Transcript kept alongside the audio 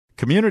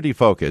Community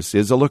Focus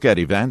is a look at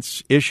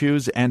events,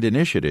 issues, and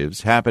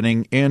initiatives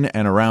happening in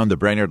and around the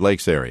Brainerd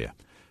Lakes area.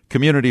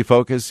 Community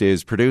Focus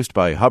is produced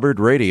by Hubbard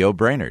Radio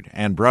Brainerd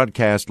and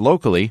broadcast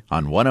locally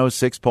on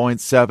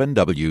 106.7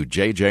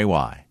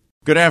 WJJY.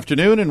 Good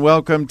afternoon and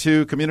welcome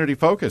to Community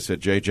Focus at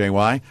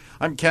JJY.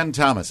 I'm Ken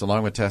Thomas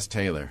along with Tess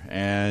Taylor,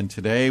 and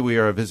today we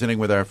are visiting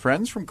with our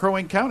friends from Crow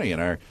Wing County,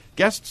 and our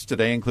guests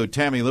today include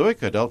Tammy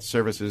Lewick, Adult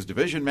Services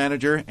Division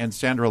Manager, and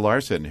Sandra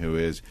Larson, who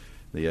is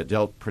the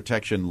Adult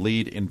Protection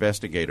Lead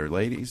Investigator.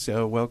 Ladies,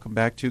 welcome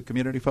back to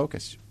Community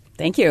Focus.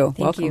 Thank you.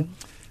 Thank you.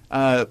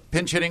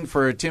 Pinch hitting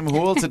for Tim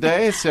Houle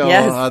today, so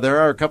Yes. There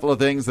are a couple of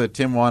things that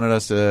Tim wanted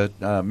us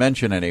to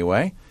mention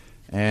anyway,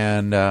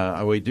 and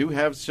we do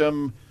have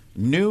some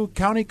new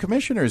county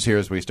commissioners here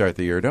as we start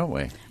the year, don't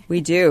we?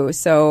 We do.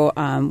 So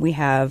we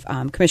have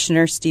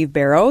Commissioner Steve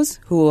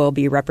Barrows, who will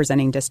be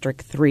representing District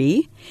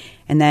 3,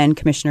 and then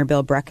Commissioner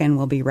Bill Brecken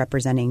will be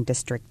representing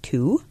District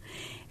 2.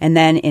 And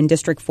then in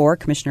District 4,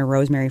 Commissioner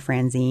Rosemary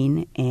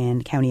Franzine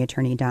and County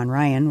Attorney Don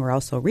Ryan were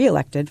also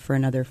reelected for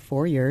another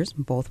 4 years.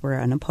 Both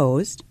were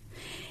unopposed.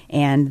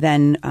 And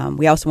then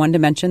we also wanted to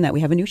mention that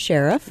we have a new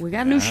sheriff. We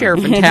got a new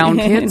sheriff in town,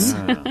 kids.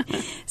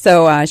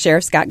 So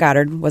Sheriff Scott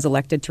Goddard was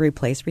elected to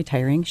replace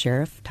retiring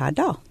Sheriff Todd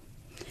Dahl.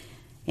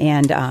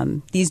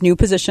 And these new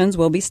positions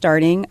will be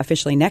starting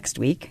officially next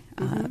week.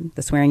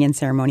 The swearing-in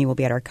ceremony will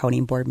be at our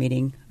county board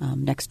meeting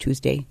next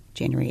Tuesday,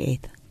 January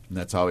 8th. And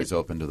that's always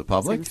open to the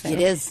public?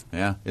 It is.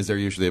 Yeah. Is there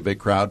usually a big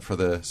crowd for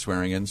the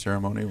swearing-in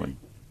ceremony? When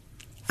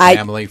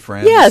family,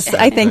 friends? Yes,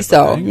 I think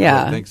so.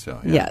 Yeah. I think so,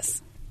 yeah.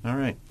 Yes. All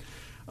right.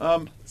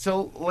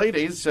 So,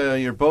 ladies,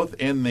 you're both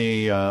in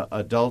the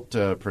adult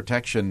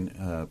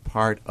protection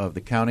part of the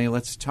county.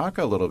 Let's talk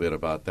a little bit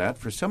about that.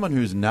 For someone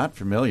who's not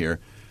familiar,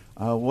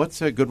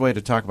 what's a good way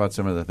to talk about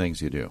some of the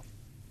things you do?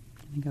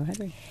 Go ahead,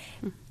 Ray.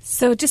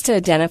 So just to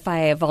identify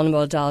a vulnerable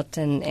adult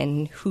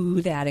and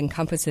who that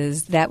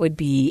encompasses, that would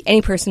be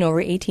any person over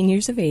 18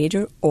 years of age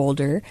or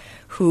older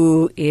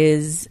who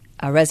is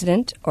a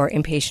resident or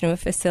inpatient of a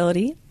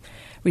facility,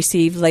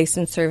 receive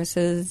licensed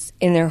services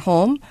in their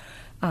home,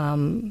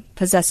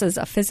 possesses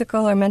a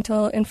physical or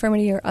mental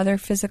infirmity or other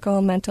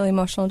physical, mental,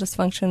 emotional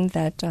dysfunction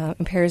that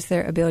impairs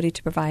their ability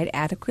to provide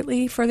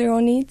adequately for their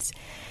own needs.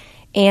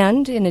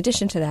 And in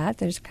addition to that,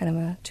 there's kind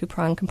of a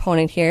two-pronged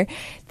component here,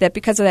 that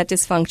because of that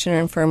dysfunction or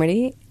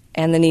infirmity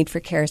and the need for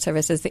care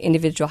services, the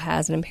individual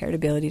has an impaired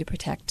ability to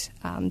protect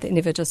the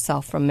individual's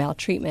self from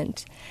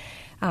maltreatment.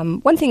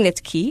 One thing that's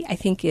key, I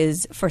think,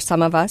 is for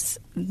some of us,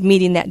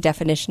 meeting that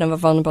definition of a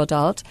vulnerable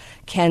adult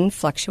can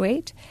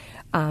fluctuate.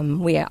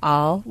 We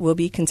all will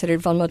be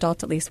considered vulnerable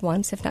adult at least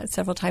once, if not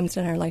several times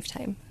in our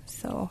lifetime.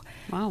 So,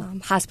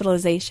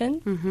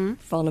 hospitalization,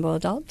 vulnerable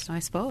adult. I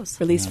suppose.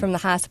 Released from the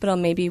hospital,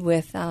 maybe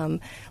with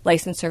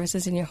licensed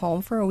services in your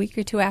home for a week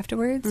or two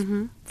afterwards,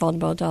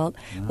 vulnerable adult.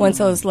 Once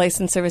those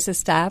licensed services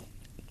stop,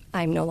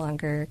 I'm no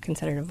longer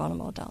considered a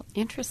vulnerable adult.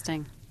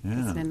 Interesting.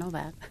 Yeah. I didn't know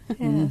that.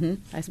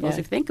 I suppose Yeah. if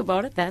you think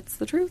about it, that's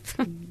the truth.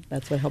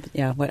 That's what helps.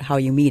 Yeah, how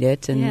you meet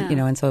it, and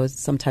Yeah. and so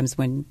sometimes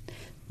when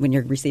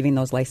you're receiving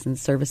those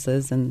licensed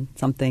services and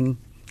something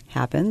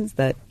happens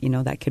that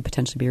that could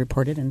potentially be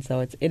reported, and so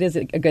it is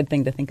a good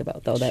thing to think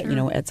about, though, that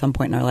at some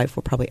point in our life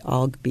we'll probably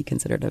all be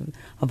considered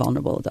a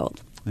vulnerable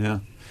adult. Yeah.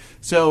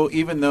 So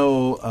even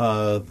though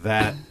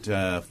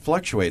that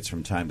fluctuates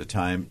from time to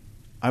time,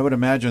 I would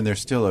imagine there's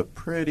still a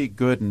pretty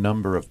good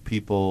number of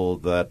people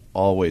that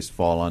always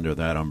fall under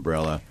that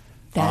umbrella.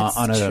 That's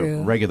on a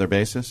true. regular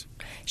basis?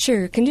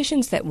 Sure.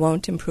 Conditions that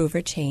won't improve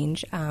or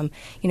change.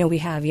 We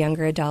have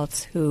younger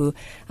adults who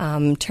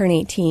turn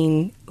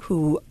 18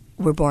 who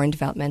were born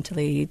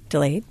developmentally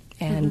delayed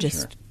and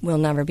just will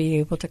never be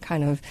able to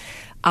kind of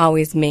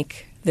always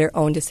make their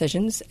own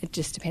decisions,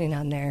 just depending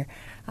on their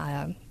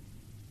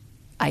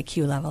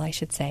IQ level, I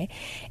should say.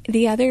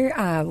 The other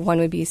one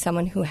would be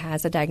someone who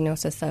has a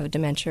diagnosis of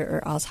dementia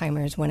or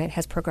Alzheimer's when it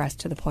has progressed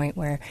to the point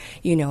where,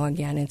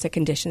 again, it's a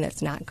condition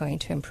that's not going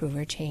to improve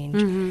or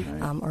change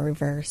or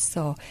reverse.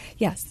 So,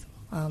 yes,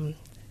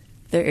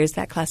 there is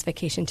that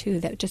classification, too,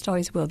 that just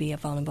always will be a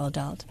vulnerable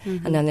adult.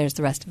 And then there's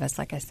the rest of us,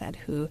 like I said,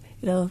 who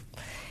it'll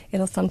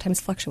sometimes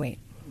fluctuate.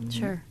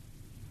 Sure.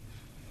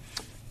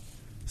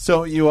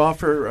 So you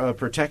offer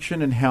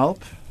protection and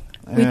help?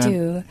 We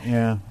do.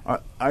 Yeah.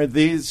 Are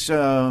these,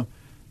 and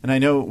I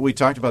know we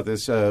talked about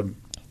this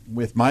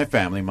with my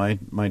family.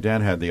 My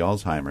dad had the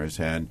Alzheimer's,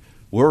 and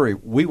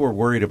we were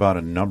worried about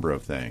a number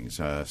of things.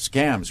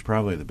 Scams,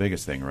 probably the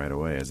biggest thing right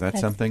away. Is that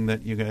something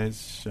that you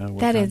guys work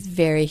That on? is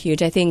very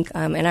huge. I think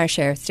in our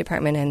Sheriff's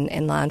Department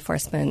and law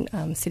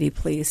enforcement, city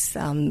police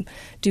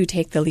do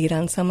take the lead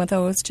on some of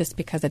those just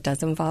because it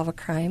does involve a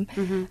crime.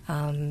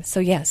 So,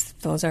 yes,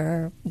 those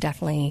are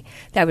definitely,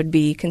 that would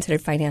be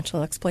considered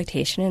financial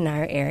exploitation in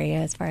our area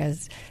as far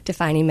as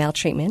defining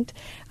maltreatment.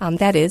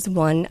 That is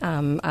one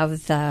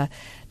of the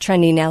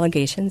trending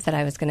allegations that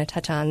I was going to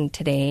touch on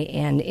today.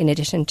 And in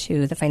addition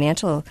to the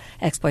financial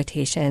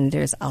exploitation,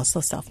 there's also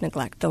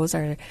self-neglect. Those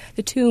are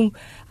the two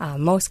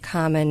most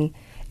common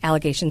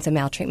allegations of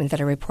maltreatment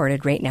that are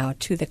reported right now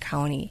to the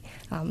county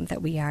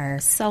that we are.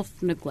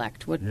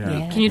 Self-neglect. What,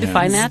 Yeah. Can you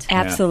define that?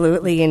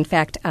 Absolutely. In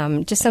fact,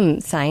 just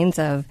some signs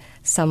of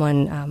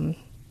someone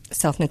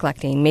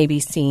self-neglecting may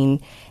be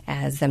seen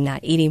as them not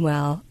eating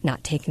well,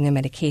 not taking their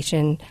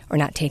medication, or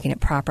not taking it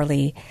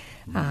properly.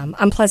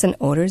 Unpleasant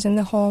odors in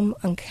the home,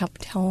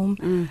 unkept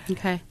home,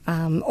 Okay.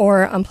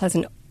 or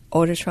unpleasant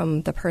odors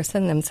from the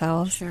person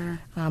themselves. Sure.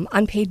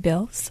 Unpaid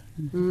bills,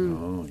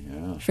 Oh,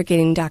 yeah.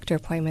 forgetting doctor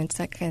appointments,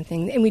 that kind of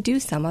thing. And we do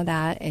some of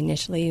that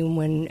initially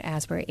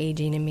as we're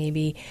aging and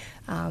maybe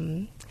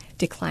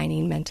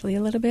declining mentally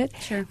a little bit.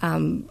 Sure.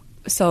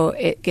 So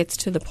it gets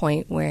to the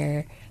point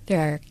where there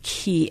are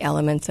key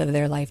elements of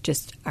their life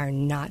just are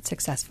not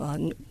successful.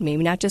 And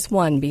maybe not just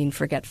one being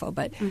forgetful,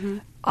 but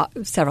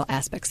several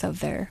aspects of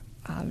their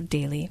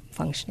daily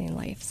functioning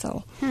life.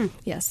 So,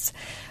 yes.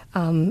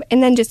 And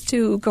then just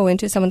to go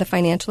into some of the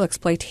financial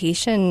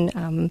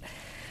exploitation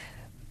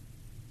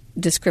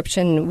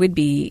description would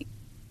be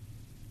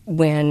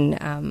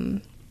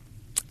when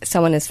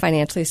someone is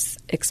financially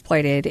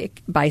exploited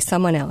by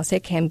someone else.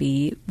 It can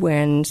be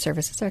when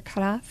services are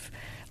cut off,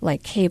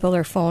 like cable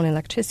or phone,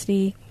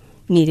 electricity.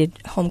 Needed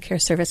home care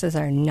services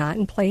are not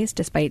in place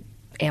despite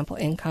ample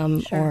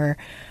income or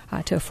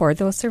to afford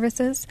those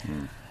services.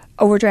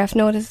 Overdraft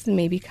notices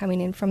may be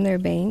coming in from their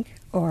bank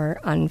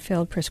or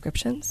unfilled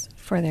prescriptions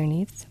for their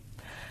needs.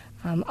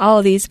 All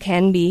of these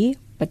can be,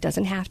 but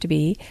doesn't have to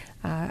be,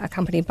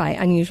 accompanied by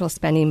unusual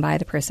spending by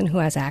the person who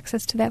has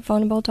access to that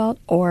vulnerable adult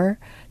or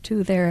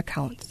to their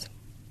accounts.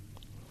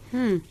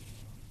 And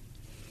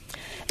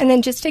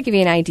then just to give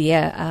you an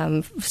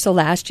idea, so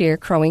last year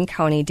Crow Wing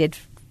County did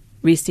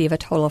receive a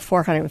total of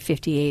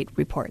 458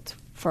 reports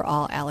for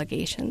all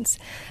allegations.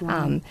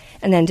 And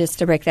then just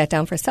to break that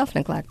down for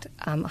self-neglect,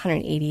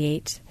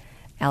 188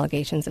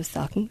 allegations of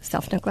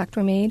self-neglect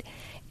were made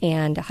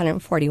and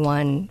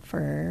 141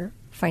 for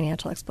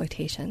financial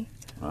exploitation.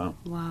 Wow.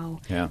 Wow.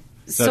 Yeah.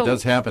 That So-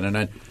 does happen.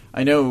 And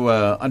I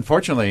know,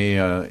 unfortunately,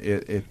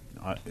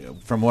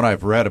 from what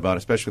I've read about,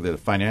 especially the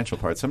financial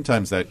part,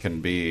 sometimes that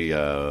can be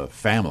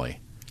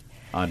family,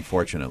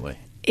 unfortunately.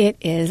 It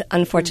is,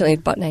 unfortunately,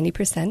 about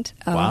 90%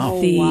 of Wow.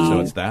 the... So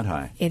it's that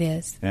high. It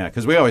is. Yeah,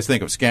 because we always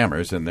think of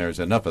scammers, and there's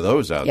enough of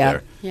those out Yeah.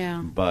 there.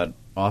 Yeah. But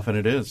often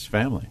it is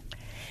family.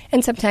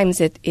 And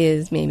sometimes it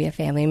is maybe a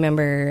family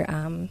member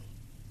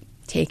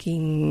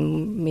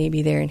taking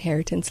maybe their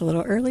inheritance a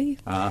little early.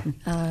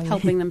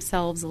 Helping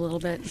themselves a little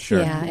bit. Sure.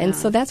 Yeah, and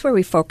so that's where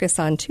we focus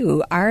on,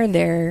 too. Are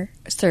there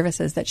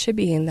services that should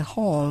be in the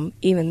home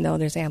even though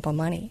there's ample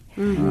money?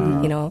 You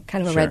know,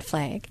 kind of a Sure. red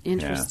flag.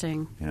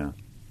 Interesting. Yeah.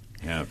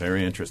 Yeah,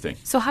 very interesting.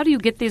 So how do you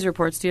get these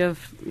reports? Do you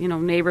have,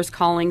 neighbors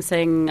calling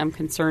saying, I'm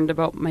concerned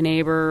about my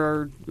neighbor?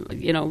 Or,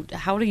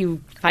 how do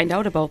you find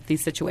out about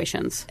these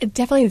situations?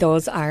 Definitely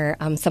those are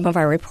some of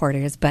our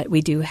reporters, but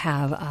we do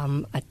have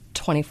a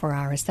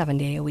 24-hour,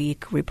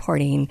 7-day-a-week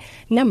reporting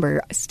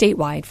number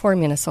statewide for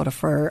Minnesota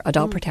for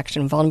adult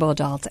protection, vulnerable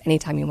adults,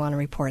 anytime you want to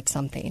report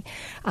something.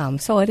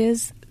 So it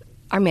is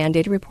our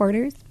mandated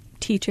reporters,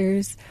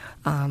 teachers,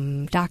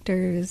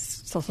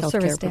 doctors, social Healthcare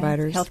service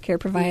providers. healthcare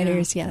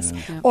providers, yes,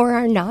 Yeah. or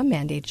our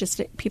non-mandated,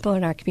 just people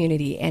in our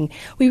community. And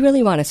we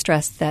really want to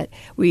stress that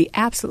we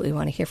absolutely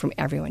want to hear from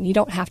everyone. You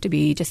don't have to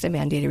be just a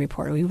mandated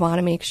reporter. We want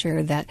to make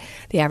sure that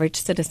the average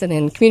citizen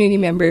and community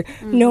member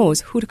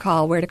knows who to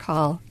call, where to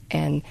call,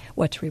 and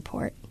what to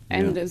report.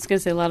 And I was going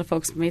to say, a lot of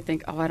folks may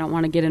think, I don't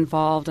want to get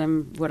involved.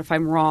 What if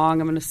I'm wrong?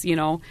 I'm going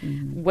to,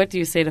 What do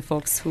you say to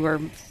folks who are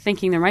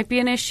thinking there might be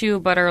an issue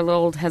but are a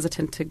little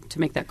hesitant to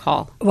make that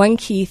call? One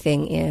key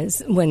thing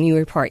is when you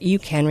report, you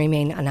can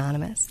remain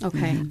anonymous.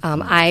 Okay.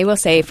 I will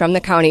say from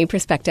the county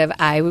perspective,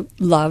 I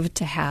would love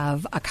to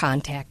have a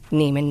contact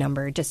name and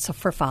number just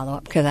for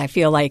follow-up because I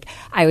feel like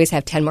I always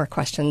have 10 more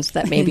questions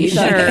that maybe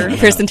the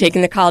person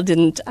taking the call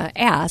didn't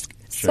ask.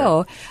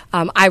 Sure. So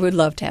I would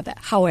love to have that.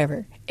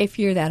 However, if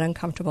you're that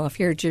uncomfortable, if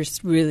you're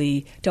just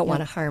really don't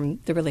want to harm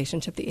the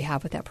relationship that you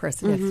have with that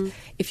person,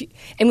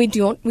 we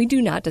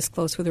do not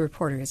disclose who the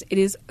reporter is. It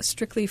is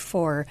strictly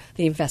for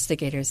the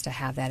investigators to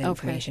have that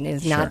information. It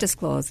is not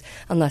disclosed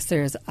unless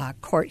there's a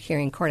court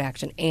hearing, court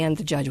action, and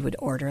the judge would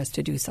order us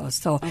to do so.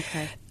 So,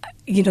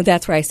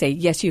 that's where I say,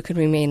 yes, you can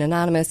remain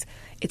anonymous.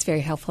 It's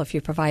very helpful if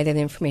you provide that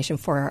information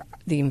for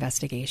the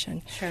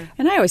investigation. Sure.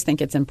 And I always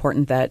think it's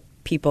important that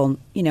people,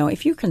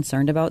 if you're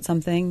concerned about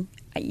something,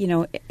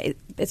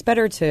 it's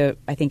better to,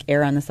 I think,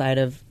 err on the side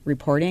of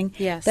reporting.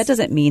 Yes. That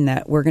doesn't mean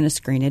that we're going to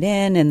screen it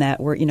in and that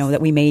we're,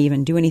 that we may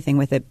even do anything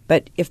with it.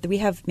 But if we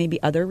have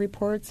maybe other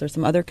reports or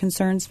some other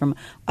concerns from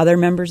other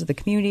members of the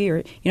community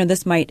or,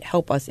 this might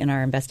help us in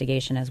our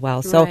investigation as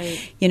well. So,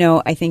 Right.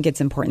 I think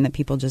it's important that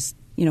people just,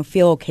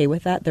 feel okay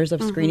with that. There's a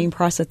screening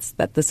process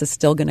that this is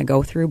still going to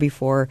go through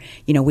before,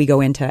 we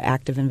go into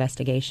active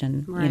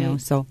investigation,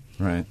 Right. so.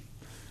 Right.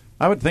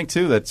 I would think,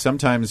 too, that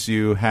sometimes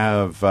you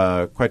have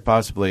quite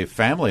possibly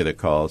family that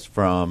calls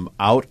from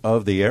out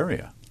of the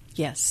area.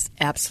 Yes,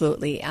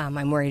 absolutely.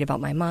 I'm worried about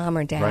my mom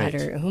or dad Right.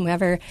 or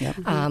whomever.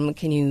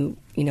 Can you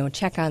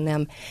check on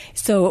them.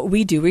 So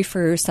we do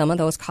refer some of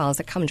those calls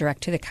that come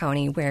direct to the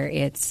county where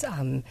it's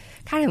kind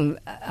of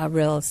a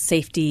real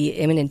safety,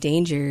 imminent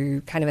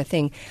danger kind of a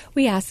thing.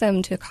 We ask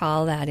them to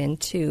call that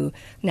into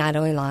not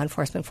only law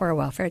enforcement for a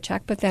welfare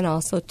check, but then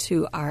also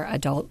to our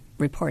adult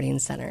reporting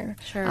center,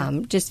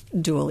 just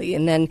dually.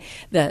 And then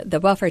the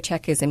welfare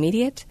check is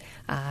immediate,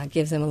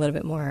 gives them a little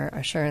bit more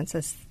assurance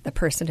that the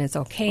person is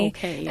okay.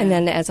 And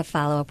then as a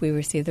follow-up, we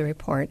receive the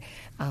report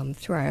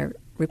through our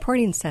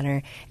reporting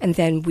center, and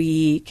then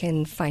we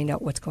can find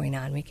out what's going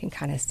on. We can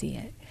kind of see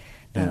it,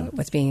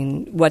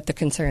 what the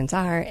concerns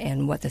are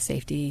and what the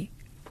safety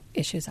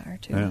issues are,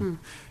 too. Yeah.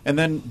 And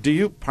then do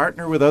you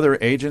partner with other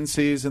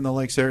agencies in the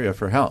Lakes area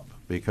for help?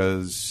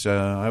 Because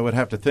I would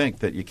have to think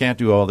that you can't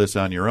do all this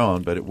on your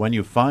own, but when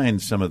you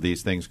find some of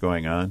these things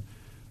going on,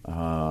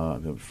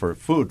 for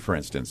food, for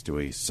instance, do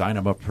we sign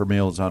them up for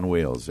Meals on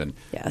Wheels? And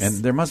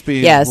there must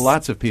be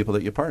lots of people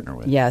that you partner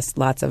with. Yes,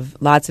 lots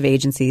of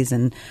agencies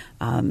and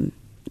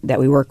that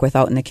we work with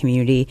out in the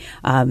community.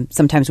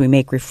 Sometimes we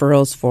make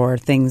referrals for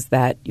things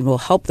that will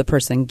help the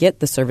person get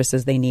the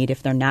services they need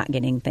if they're not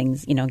getting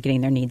things,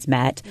 getting their needs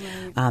met.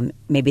 Right.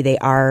 Maybe they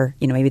are,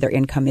 maybe their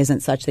income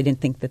isn't such they didn't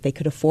think that they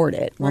could afford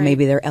it. Well,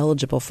 maybe they're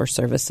eligible for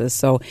services.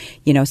 So,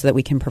 so that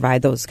we can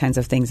provide those kinds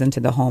of things into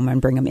the home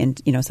and bring them in,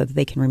 so that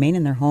they can remain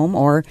in their home,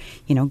 or,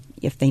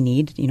 if they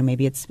need,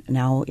 maybe it's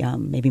now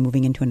maybe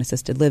moving into an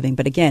assisted living.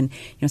 But again,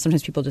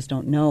 sometimes people just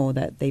don't know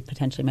that they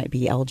potentially might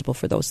be eligible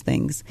for those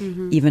things,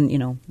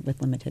 even,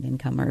 with limited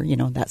income or,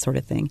 that sort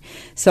of thing.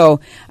 So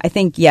I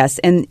think, yes.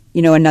 And,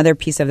 another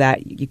piece of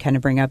that you kind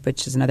of bring up,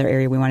 which is another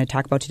area we want to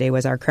talk about today,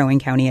 was our Crow Wing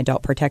County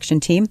Adult Protection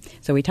Team.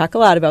 So we talk a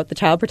lot about the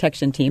Child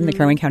Protection Team, the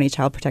Crow Wing County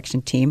Child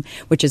Protection Team,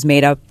 which is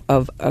made up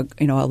of, a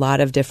lot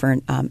of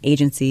different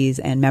agencies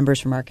and members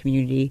from our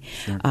community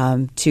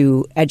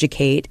to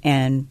educate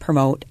and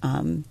promote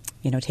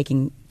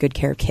taking good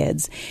care of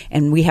kids.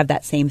 And we have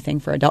that same thing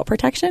for adult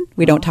protection.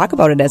 We don't talk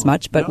about it as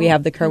much, but we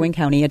have the Crow Wing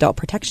County Adult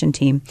Protection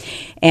Team.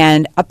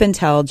 And up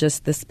until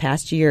just this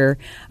past year,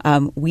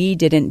 we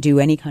didn't do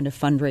any kind of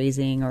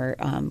fundraising or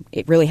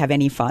really have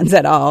any funds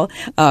at all.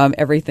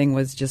 Everything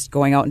was just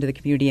going out into the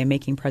community and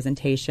making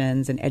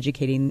presentations and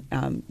educating.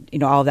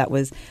 All of that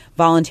was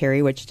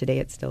voluntary, which today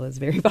it still is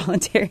very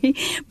voluntary.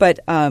 But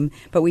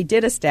we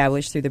did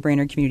establish through the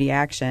Brainerd Community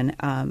Action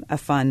a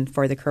fund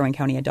for the Crow Wing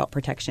County Adult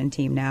Protection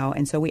Team now.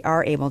 And so we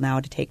are able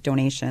now to take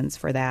donations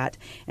for that.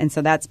 And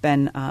so that's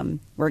been,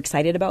 we're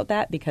excited about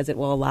that because it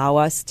will allow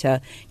us to,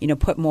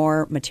 put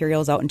more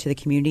materials out into the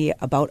community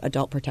about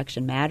adult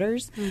protection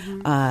matters,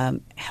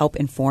 help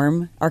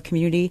inform our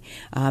community.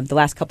 The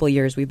last couple of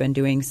years we've been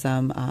doing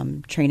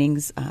some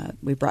trainings.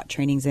 We brought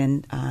trainings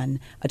in on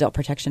adult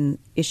protection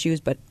issues,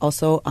 but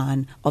also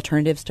on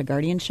alternatives to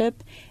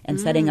guardianship and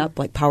setting up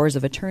like powers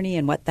of attorney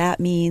and what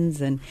that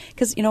means. And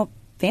because,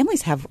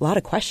 families have a lot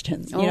of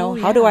questions.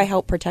 How do I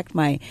help protect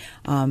my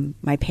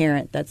my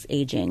parent that's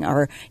aging,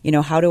 or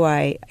how do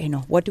I,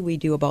 what do we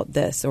do about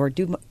this, or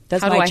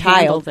does my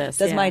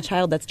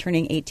child that's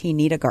turning 18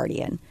 need a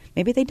guardian?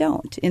 Maybe they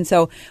don't. And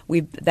so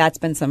that's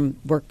been some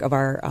work of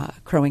our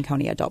Crow Wing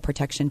County Adult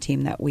Protection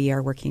Team that we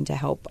are working to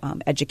help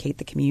educate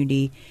the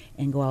community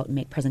and go out and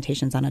make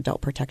presentations on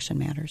adult protection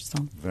matters.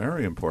 So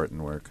very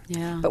important work.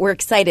 Yeah. But we're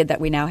excited that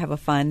we now have a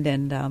fund,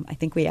 and I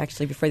think we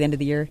actually, before the end of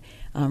the year,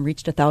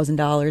 reached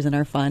 $1,000 in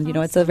our fund.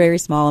 Awesome. It's a very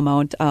small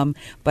amount,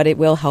 but it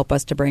will help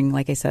us to bring,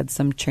 like I said,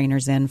 some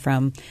trainers in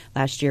from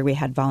last year. We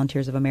had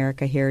Volunteers of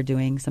America here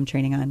doing some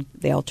training on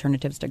the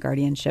alternatives to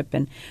guardianship,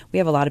 and we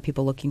have a lot of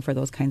people looking for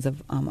those kinds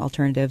of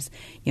alternatives.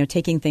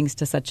 Taking things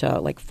to such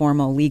a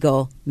formal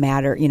legal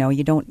matter.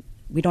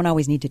 We don't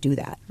always need to do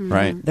that.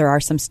 Right. There are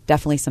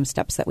definitely some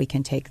steps that we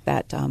can take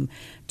that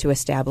to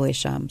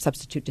establish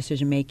substitute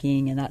decision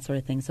making and that sort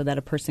of thing, so that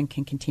a person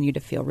can continue to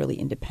feel really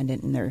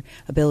independent in their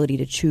ability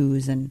to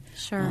choose and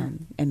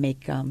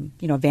make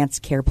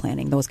advanced care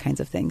planning, those kinds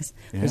of things.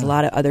 Yeah. There's a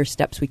lot of other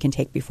steps we can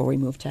take before we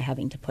move to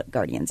having to put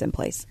guardians in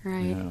place.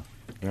 Right. Yeah.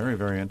 Very,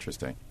 very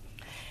interesting.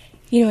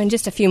 And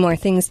just a few more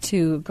things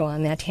to go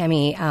on that,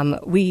 Tammy.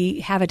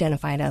 We have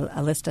identified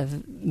a list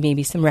of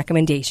maybe some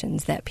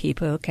recommendations that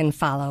people can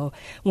follow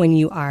when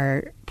you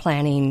are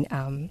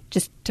planning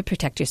just to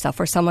protect yourself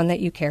or someone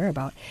that you care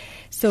about.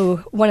 So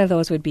one of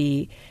those would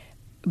be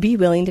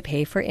willing to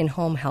pay for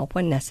in-home help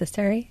when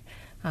necessary.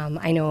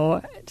 I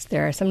know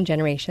there are some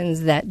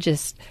generations that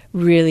just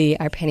really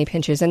are penny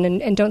pinchers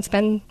and don't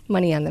spend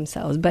money on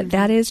themselves, but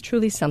that is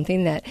truly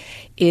something that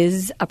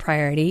is a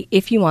priority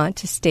if you want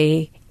to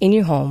stay in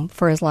your home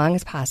for as long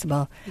as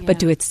possible, but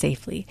do it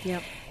safely.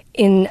 Yep.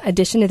 In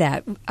addition to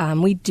that,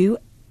 we do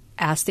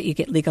ask that you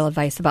get legal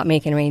advice about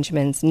making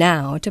arrangements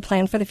now to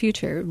plan for the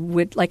future,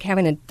 with like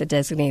having the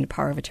designated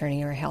power of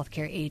attorney or a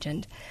healthcare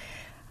agent.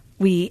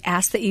 We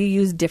ask that you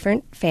use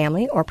different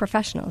family or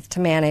professionals to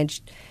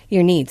manage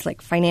your needs,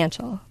 like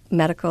financial,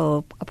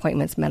 medical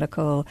appointments,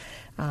 medical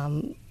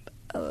kind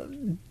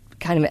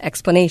of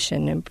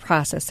explanation and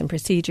process and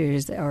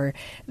procedures, or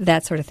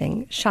that sort of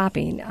thing,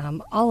 shopping,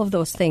 all of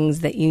those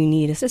things that you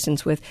need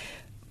assistance with.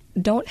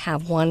 Don't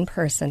have one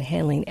person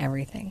handling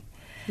everything.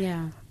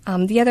 Yeah.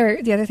 The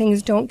other thing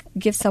is don't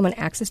give someone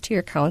access to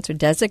your accounts or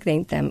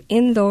designate them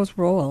in those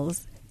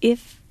roles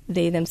if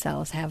they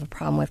themselves have a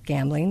problem with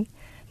gambling,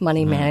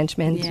 money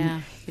management.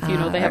 Yeah. If you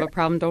know they have a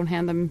problem, don't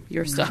hand them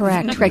your stuff.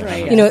 Correct.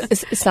 Right. You know,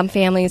 some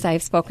families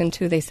I've spoken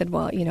to, they said,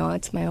 well, you know,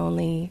 it's my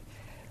only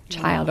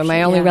child or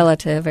my only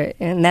relative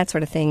and that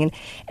sort of thing.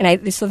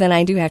 So then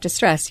I do have to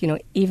stress, you know,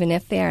 even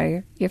if they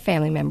are your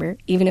family member,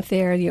 even if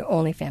they are your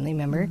only family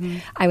member,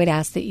 I would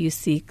ask that you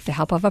seek the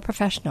help of a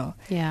professional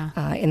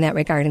in that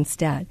regard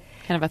instead.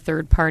 Kind of a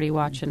third party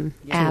watching.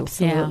 Too.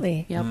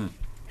 Absolutely. Yeah.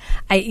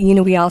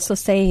 Yep. We also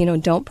say, you know,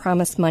 don't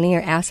promise money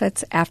or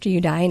assets after you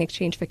die in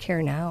exchange for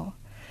care now.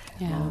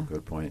 Yeah. Oh,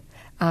 good point.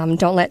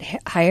 Don't let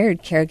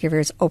hired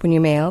caregivers open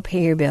your mail,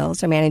 pay your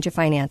bills, or manage your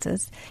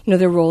finances. You know,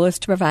 their role is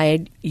to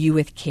provide you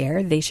with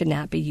care. They should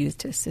not be used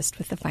to assist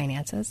with the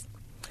finances.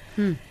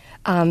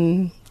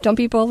 Don't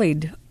be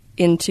bullied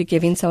into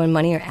giving someone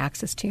money or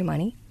access to your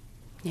money.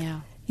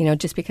 Yeah. You know,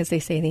 just because they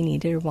say they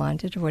need it or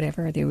want it or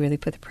whatever, they really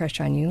put the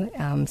pressure on you.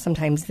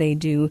 Sometimes they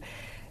do,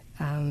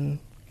 I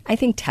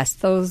think,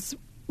 test those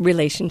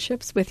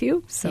relationships with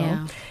you.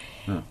 So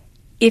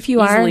if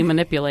you are easily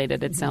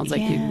manipulated, it sounds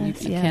like you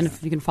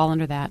can fall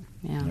under that.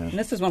 Yeah. And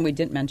this is one we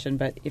didn't mention,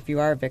 but if you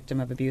are a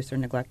victim of abuse or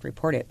neglect,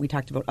 report it. We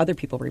talked about other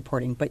people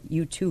reporting, but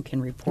you too can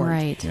report.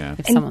 Right. Yeah.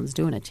 If someone's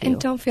doing it to you.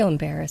 And don't feel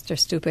embarrassed or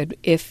stupid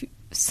if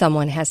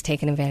someone has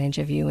taken advantage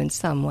of you in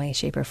some way,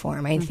 shape, or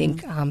form. I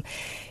think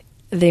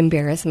the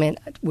embarrassment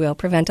will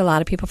prevent a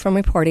lot of people from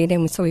reporting,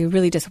 and so we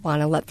really just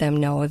want to let them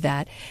know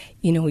that,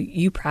 you know,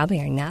 you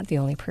probably are not the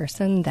only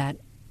person that,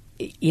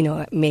 you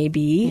know, may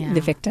be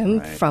the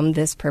victim from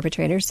this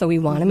perpetrator. So we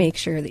want to make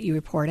sure that you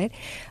report it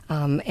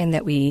and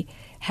that we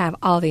have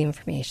all the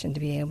information to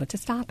be able to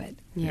stop it.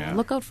 Yeah.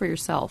 Look out for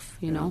yourself,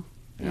 you know.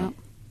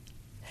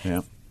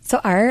 Yeah. So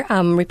our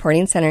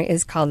reporting center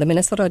is called the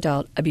Minnesota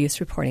Adult Abuse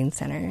Reporting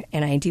Center,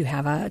 and I do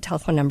have a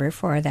telephone number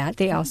for that.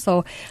 They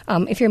also,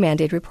 if you're a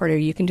mandated reporter,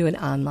 you can do an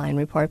online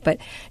report. But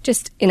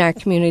just in our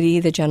community,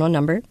 the general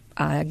number,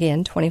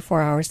 again,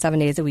 24 hours, 7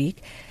 days a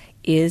week,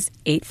 is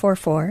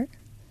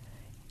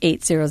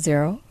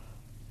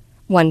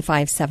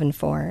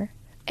 844-800-1574.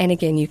 And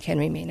again, you can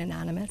remain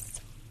anonymous.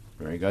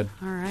 Very good.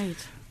 All right.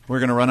 We're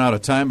going to run out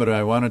of time, but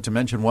I wanted to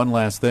mention one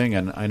last thing.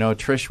 And I know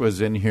Trish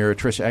was in here,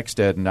 Trish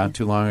Ekstead, not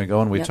too long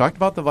ago, and we talked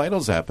about the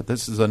Vitals app, but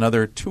this is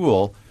another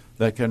tool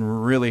that can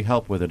really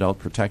help with adult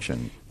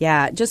protection.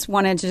 Yeah, just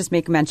wanted to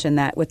make mention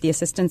that with the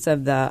assistance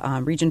of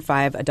the Region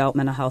 5 Adult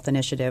Mental Health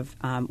Initiative,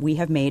 we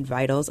have made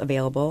Vitals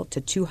available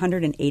to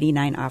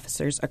 289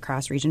 officers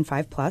across Region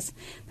 5 Plus.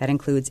 That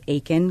includes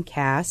Aiken,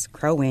 Cass,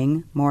 Crow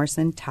Wing,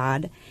 Morrison,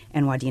 Todd,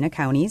 and Wadena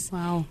counties.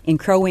 Wow. In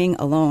Crow Wing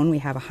alone, we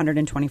have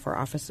 124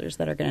 officers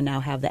that are going to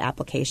now have the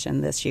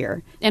application this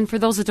year. And for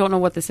those that don't know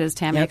what this is,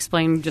 Tammy,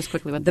 explain just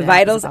quickly what the app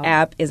Vitals is about.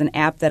 app is an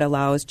app that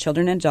allows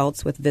children and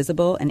adults with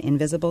visible and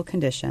invisible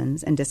conditions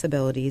and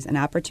disabilities an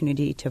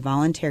opportunity to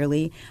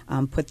voluntarily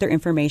put their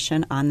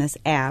information on this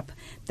app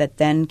that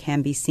then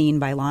can be seen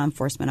by law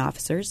enforcement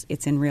officers.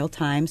 It's in real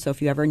time, so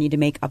if you ever need to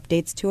make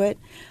updates to it,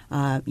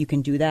 you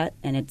can do that,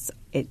 and it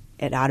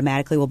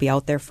automatically will be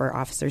out there for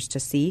officers to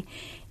see.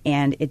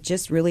 And it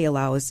just really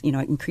allows, it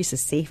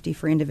increases safety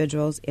for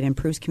individuals. It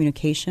improves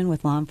communication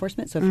with law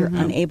enforcement. So if you're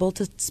unable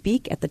to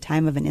speak at the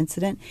time of an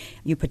incident,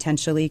 you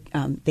potentially,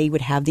 they would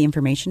have the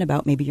information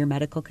about maybe your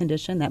medical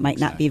condition that might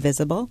not be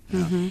visible.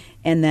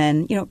 And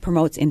then, it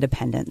promotes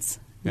independence.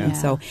 Yeah.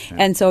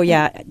 And so,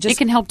 just it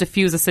can help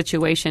diffuse a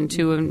situation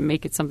too and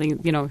make it something,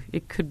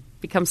 it could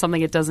become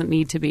something it doesn't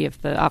need to be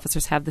if the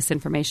officers have this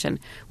information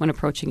when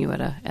approaching you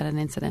at an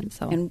incident.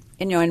 So and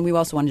we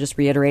also want to just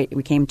reiterate,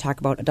 we came to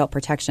talk about adult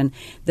protection.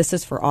 This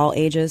is for all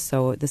ages,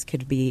 so this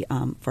could be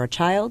for a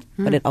child,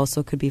 but it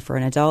also could be for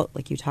an adult,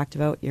 like you talked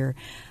about, your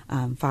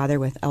father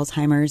with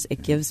Alzheimer's.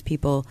 It gives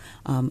people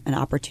an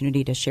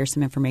opportunity to share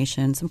some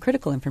information, some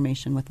critical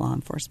information with law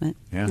enforcement.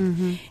 Yeah.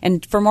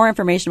 And for more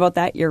information about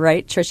that, you're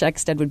right, Trish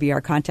Ekstead would be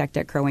our contact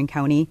at Crow Wing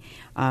County.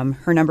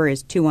 Her number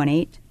is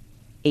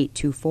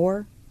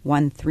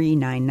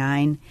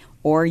 218-824-1399,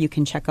 or you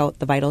can check out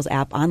the Vitals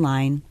app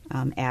online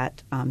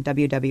at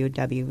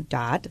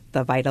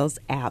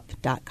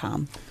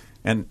www.thevitalsapp.com.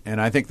 And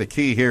I think the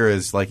key here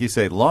is, like you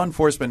say, law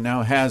enforcement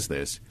now has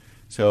this.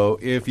 So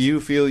if you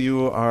feel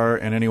you are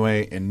in any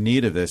way in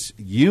need of this,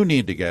 you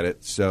need to get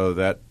it so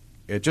that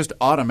it just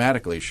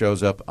automatically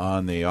shows up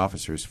on the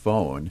officer's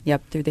phone.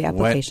 Yep, through the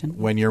application.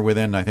 When you're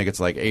within, I think it's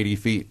like 80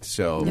 feet.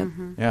 So,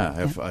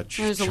 if a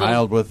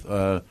child with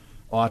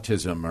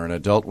autism or an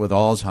adult with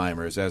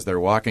Alzheimer's, as they're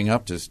walking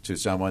up to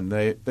someone,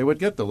 they would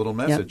get the little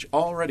message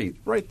already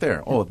right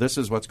there. Oh, this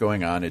is what's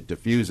going on. It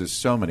diffuses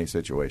so many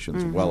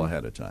situations well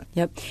ahead of time.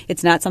 Yep.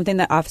 It's not something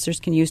that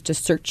officers can use to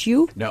search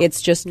you. No.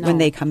 It's just when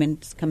they come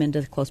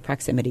into close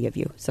proximity of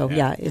you. So,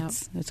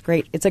 it's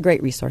great. It's a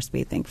great resource,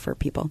 we think, for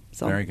people.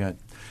 So Very good.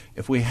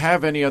 If we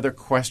have any other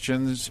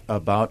questions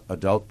about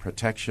adult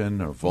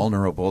protection or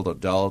vulnerable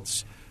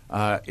adults,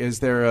 is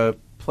there a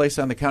place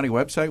on the county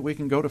website we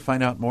can go to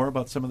find out more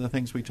about some of the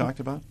things we talked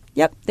about?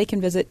 Yep, they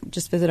can visit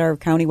our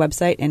county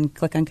website and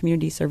click on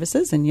community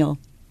services, and you'll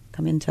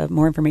come into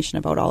more information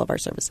about all of our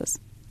services.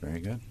 Very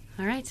good.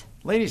 All right.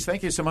 Ladies,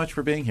 thank you so much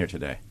for being here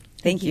today.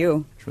 Thank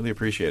you. Truly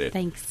appreciate it.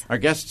 Thanks. Our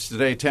guests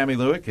today, Tammy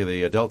Lewick,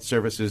 the Adult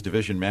Services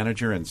Division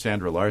Manager, and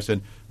Sandra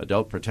Larson,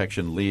 Adult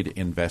Protection Lead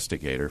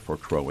Investigator for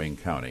Crow Wing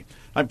County.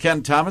 I'm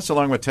Ken Thomas,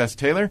 along with Tess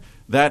Taylor.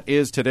 That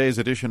is today's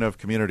edition of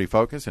Community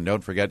Focus. And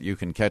don't forget, you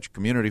can catch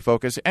Community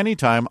Focus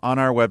anytime on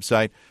our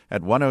website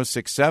at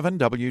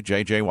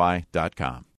 1067wjjy.com.